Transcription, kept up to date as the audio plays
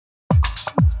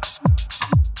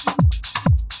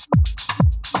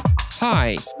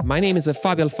Hi, my name is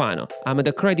Fabio Alfano. I'm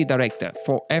the Credit Director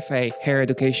for FA Hair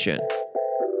Education.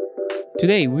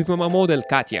 Today, with my model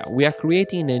Katia, we are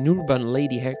creating an urban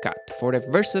lady haircut for a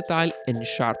versatile and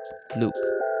sharp look.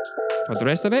 For the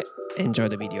rest of it, enjoy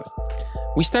the video.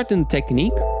 We start in the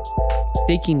technique,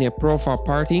 taking a profile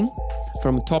parting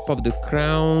from top of the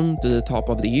crown to the top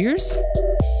of the ears.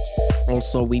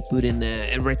 Also, we put in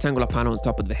a rectangular panel on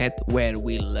top of the head where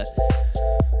we'll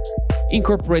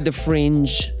incorporate the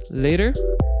fringe later.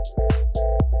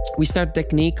 We start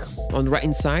technique on the right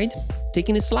hand side,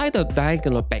 taking a slight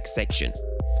diagonal back section.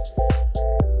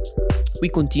 We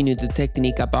continue the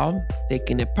technique above,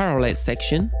 taking a parallel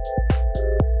section,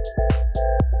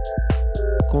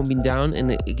 combing down,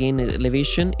 and again the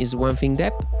elevation is one thing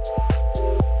depth.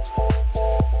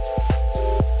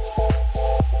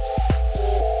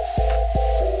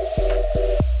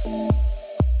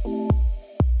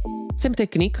 Same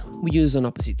technique we use on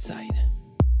opposite side.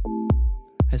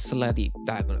 A slightly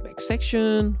diagonal back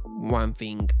section, one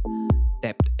thing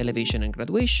depth, elevation and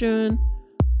graduation,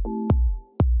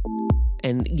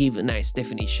 and give a nice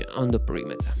definition on the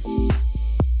perimeter.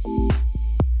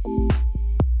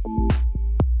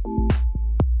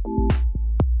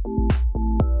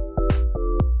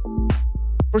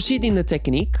 Proceeding the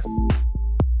technique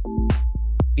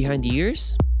behind the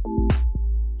ears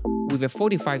with a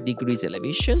 45 degrees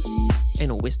elevation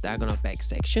and always diagonal back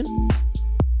section.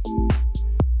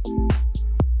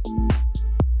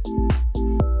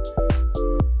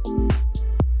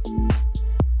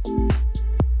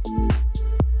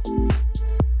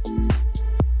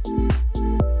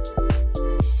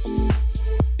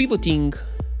 Pivoting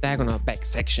diagonal back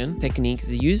section technique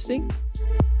is used.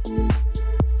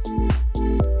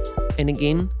 And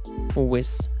again,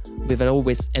 always with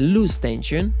always a loose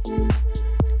tension,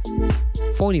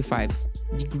 45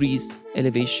 degrees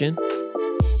elevation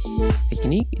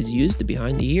technique is used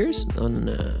behind the ears on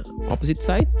opposite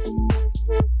side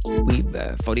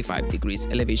with 45 degrees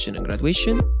elevation and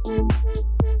graduation.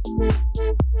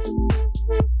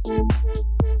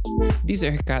 This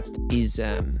haircut is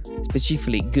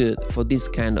specifically good for this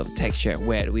kind of texture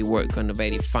where we work on a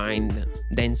very fine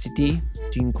density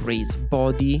to increase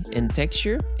body and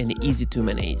texture and easy to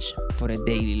manage for a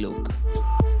daily look.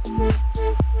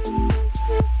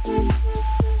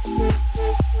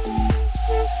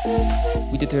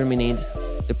 We determine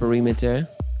the perimeter,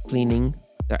 cleaning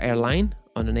the hairline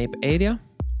on the nape area.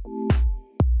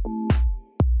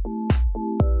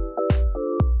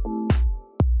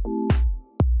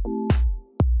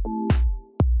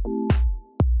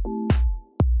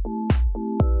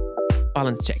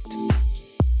 Balance checked.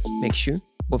 Make sure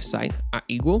both sides are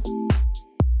equal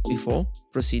before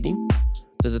proceeding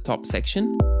to the top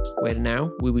section, where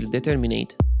now we will determine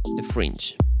the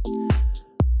fringe.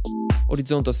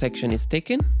 Horizontal section is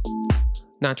taken,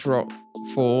 natural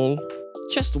fall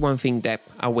just one thing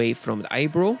depth away from the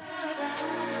eyebrow.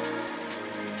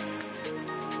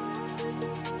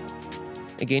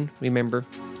 Again, remember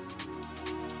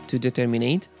to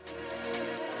determine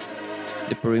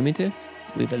the perimeter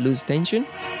with a loose tension.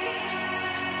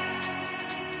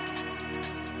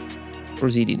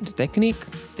 Proceeding the technique,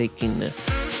 taking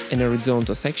an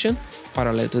horizontal section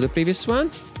parallel to the previous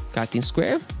one, cutting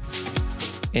square,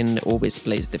 and always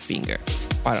place the finger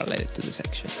parallel to the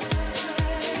section.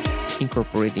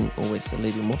 Incorporating always a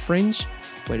little more fringe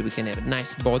where we can have a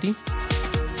nice body,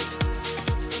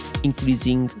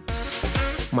 increasing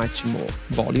much more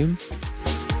volume.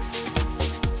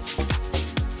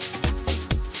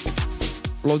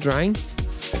 Blow drying,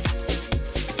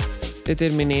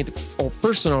 determine or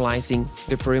personalizing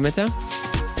the perimeter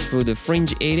through the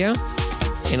fringe area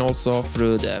and also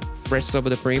through the rest of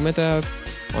the perimeter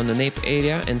on the nape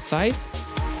area and sides.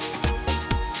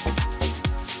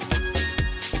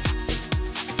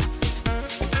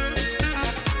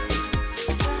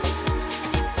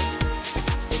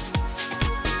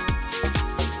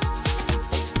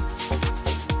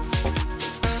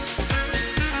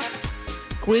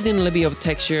 Creating a little bit of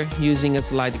texture using a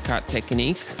slide cut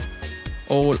technique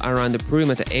all around the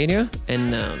perimeter area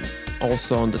and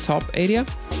also on the top area.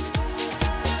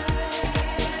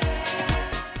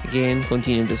 Again,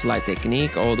 continue the slide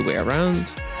technique all the way around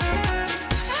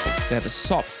to have a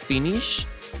soft finish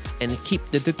and keep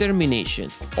the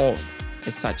determination of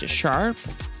such a sharp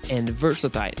and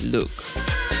versatile look.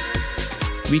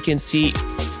 We can see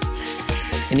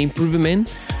an improvement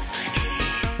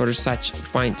for such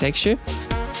fine texture.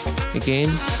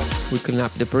 Again, we clean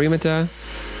up the perimeter,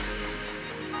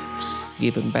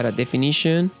 give a better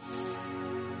definition.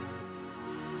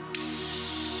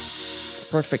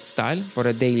 Perfect style for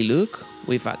a daily look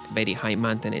without very high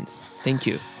maintenance. Thank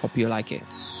you. Hope you like it.